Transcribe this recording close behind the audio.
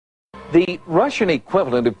The Russian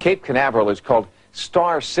equivalent of Cape Canaveral is called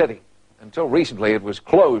Star City. Until recently, it was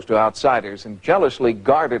closed to outsiders and jealously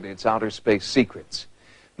guarded its outer space secrets.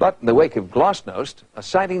 But in the wake of Glasnost, a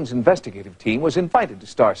sightings investigative team was invited to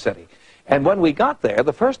Star City. And when we got there,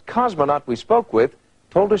 the first cosmonaut we spoke with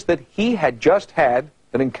told us that he had just had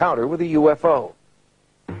an encounter with a UFO.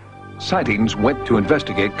 Sightings went to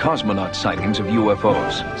investigate cosmonaut sightings of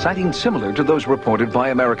UFOs, sightings similar to those reported by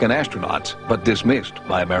American astronauts, but dismissed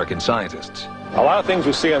by American scientists. A lot of things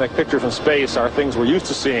we see on the picture from space are things we're used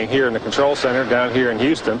to seeing here in the control center down here in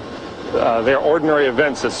Houston. They're ordinary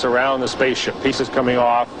events that surround the spaceship. Pieces coming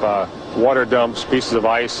off, water dumps, pieces of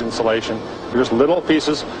ice, insulation. They're just little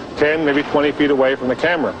pieces 10, maybe 20 feet away from the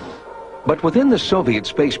camera. But within the Soviet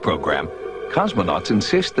space program, cosmonauts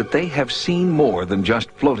insist that they have seen more than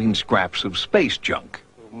just floating scraps of space junk.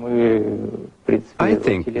 I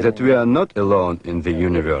think that we are not alone in the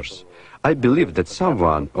universe. I believe that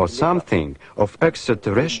someone or something of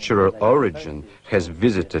extraterrestrial origin has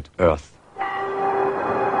visited Earth.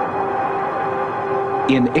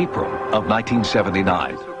 In April of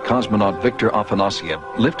 1979, cosmonaut Viktor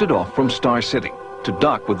Afanasyev lifted off from Star City to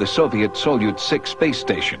dock with the Soviet Soyuz 6 space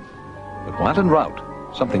station. But while en route,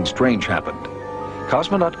 something strange happened.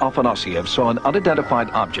 Cosmonaut Afanasyev saw an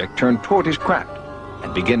unidentified object turn toward his craft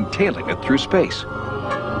and begin tailing it through space.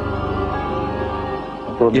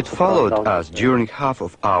 It followed us during half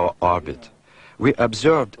of our orbit. We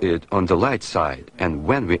observed it on the light side, and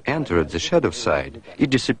when we entered the shadow side,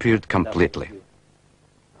 it disappeared completely.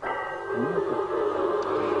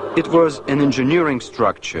 It was an engineering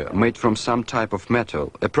structure made from some type of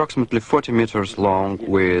metal, approximately 40 meters long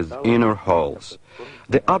with inner holes.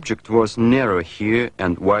 The object was narrow here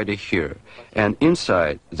and wider here, and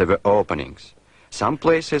inside there were openings. Some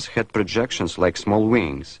places had projections like small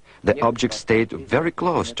wings. The object stayed very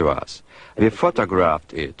close to us. We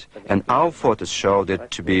photographed it, and our photos showed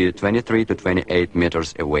it to be 23 to 28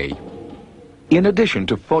 meters away. In addition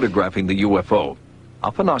to photographing the UFO,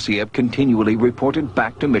 Afanasyev continually reported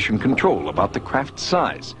back to Mission Control about the craft's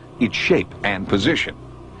size, its shape, and position.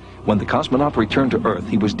 When the cosmonaut returned to Earth,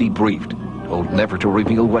 he was debriefed, told never to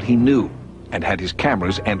reveal what he knew, and had his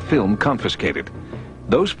cameras and film confiscated.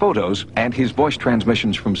 Those photos and his voice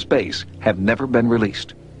transmissions from space have never been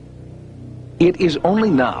released. It is only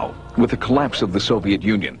now, with the collapse of the Soviet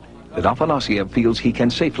Union, that Afanasyev feels he can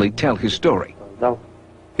safely tell his story.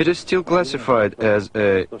 It is still classified as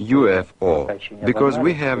a UFO because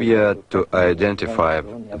we have yet to identify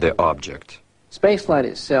the object. Spaceflight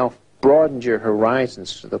itself broadens your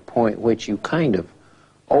horizons to the point which you kind of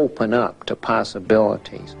open up to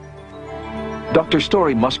possibilities. Dr.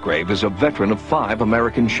 Story Musgrave is a veteran of 5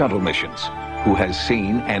 American shuttle missions who has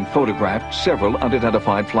seen and photographed several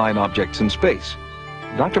unidentified flying objects in space.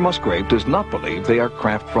 Dr. Musgrave does not believe they are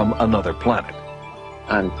craft from another planet.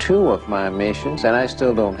 On 2 of my missions, and I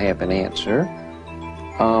still don't have an answer,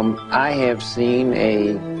 I have seen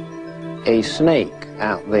a snake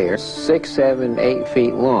out there, 6, 7, 8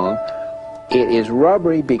 feet long. It is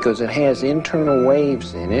rubbery because it has internal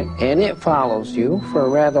waves in it, and it follows you for a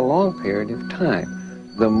rather long period of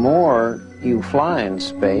time. The more you fly in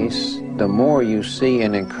space, the more you see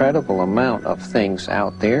an incredible amount of things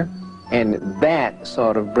out there, and that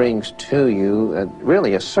sort of brings to you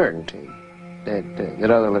really a certainty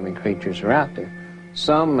that other living creatures are out there.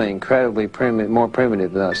 Some incredibly primitive, more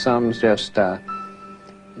primitive, some just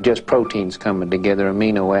proteins coming together,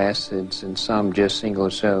 amino acids, and some just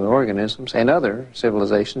single cellular organisms, and other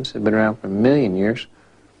civilizations have been around for a million years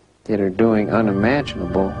that are doing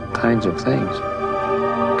unimaginable kinds of things.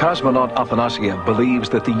 Cosmonaut Afanasyev believes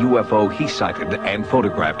that the UFO he sighted and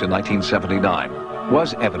photographed in 1979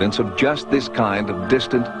 was evidence of just this kind of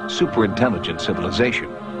distant, superintelligent civilization.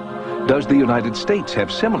 Does the United States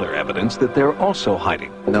have similar evidence that they're also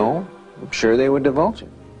hiding? No, I'm sure they would divulge it.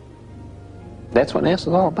 That's what NASA's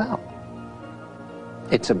all about.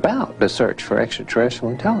 It's about the search for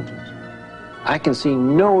extraterrestrial intelligence. I can see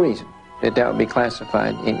no reason that that would be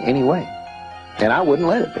classified in any way, and I wouldn't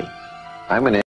let it be. I'm an